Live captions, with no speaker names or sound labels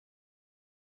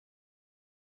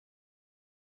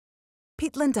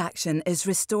Peatland Action is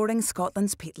restoring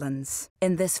Scotland's peatlands.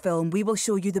 In this film, we will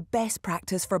show you the best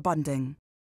practice for bunding.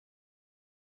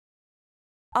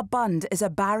 A bund is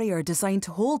a barrier designed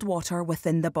to hold water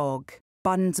within the bog.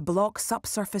 Bunds block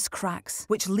subsurface cracks,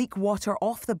 which leak water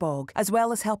off the bog, as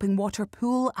well as helping water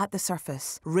pool at the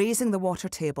surface, raising the water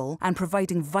table and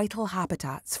providing vital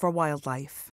habitats for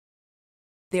wildlife.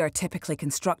 They are typically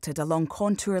constructed along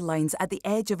contour lines at the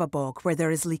edge of a bog where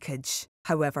there is leakage.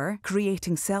 However,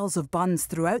 creating cells of bunds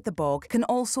throughout the bog can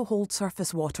also hold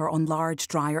surface water on large,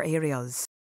 drier areas.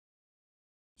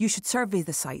 You should survey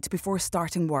the site before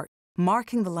starting work,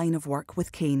 marking the line of work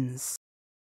with canes.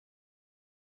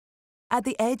 At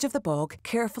the edge of the bog,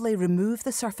 carefully remove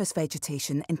the surface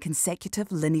vegetation in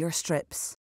consecutive linear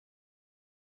strips.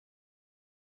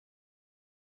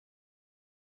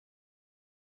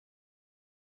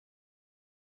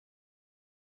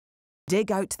 Dig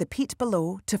out the peat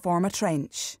below to form a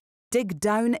trench. Dig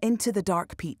down into the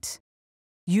dark peat.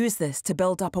 Use this to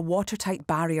build up a watertight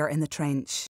barrier in the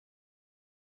trench.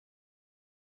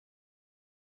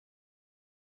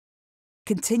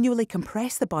 Continually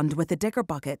compress the bund with the digger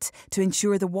bucket to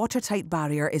ensure the watertight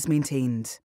barrier is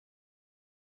maintained.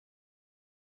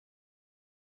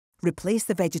 Replace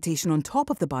the vegetation on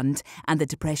top of the bund and the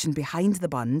depression behind the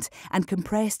bund and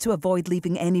compress to avoid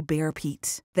leaving any bare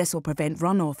peat. This will prevent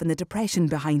runoff in the depression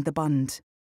behind the bund.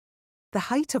 The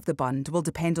height of the bund will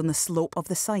depend on the slope of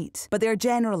the site, but they are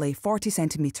generally 40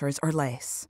 centimetres or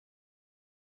less.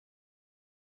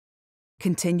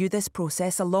 Continue this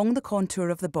process along the contour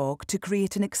of the bog to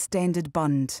create an extended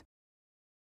bund.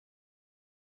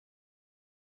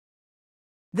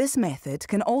 This method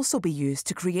can also be used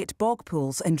to create bog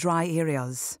pools in dry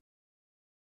areas.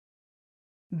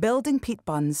 Building peat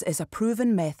bunds is a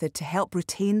proven method to help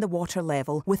retain the water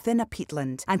level within a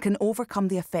peatland and can overcome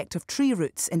the effect of tree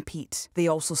roots in peat. They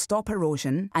also stop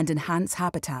erosion and enhance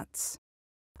habitats.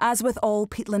 As with all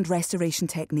peatland restoration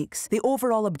techniques, the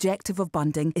overall objective of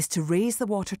bunding is to raise the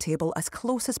water table as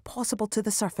close as possible to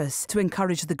the surface to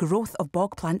encourage the growth of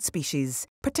bog plant species,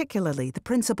 particularly the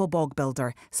principal bog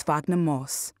builder, sphagnum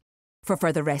moss. For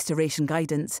further restoration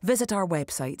guidance, visit our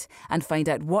website and find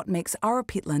out what makes our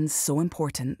peatlands so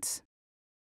important.